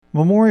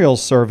Memorial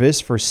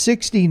service for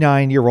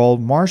 69-year-old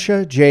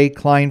Marcia J.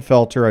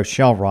 Kleinfelter of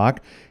Shell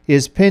Rock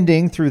is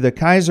pending through the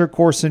Kaiser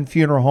Corson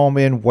Funeral Home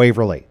in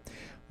Waverly.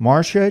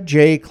 Marcia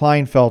J.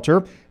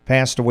 Kleinfelter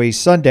passed away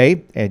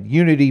Sunday at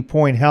Unity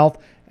Point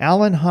Health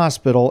Allen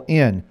Hospital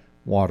in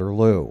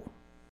Waterloo.